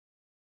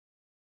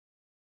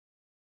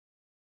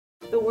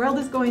The world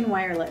is going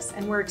wireless,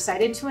 and we're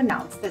excited to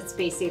announce that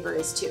Spacesaver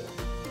is too.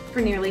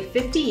 For nearly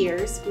 50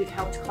 years, we've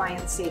helped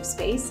clients save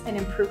space and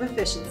improve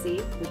efficiency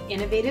with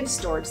innovative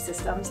storage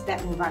systems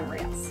that move on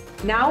rails.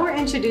 Now we're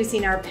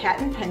introducing our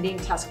patent-pending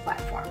TUSC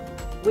platform,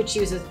 which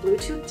uses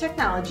Bluetooth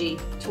technology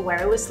to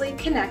wirelessly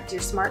connect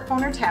your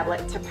smartphone or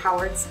tablet to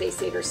powered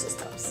Spacesaver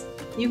systems.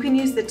 You can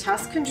use the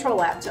TUSC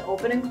control app to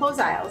open and close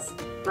aisles,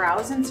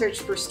 browse and search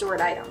for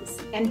stored items,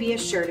 and be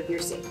assured of your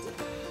safety.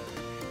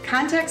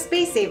 Contact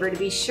Spacesaver to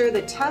be sure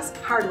the TUSC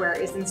hardware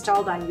is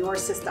installed on your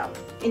system,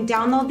 and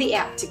download the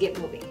app to get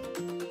moving.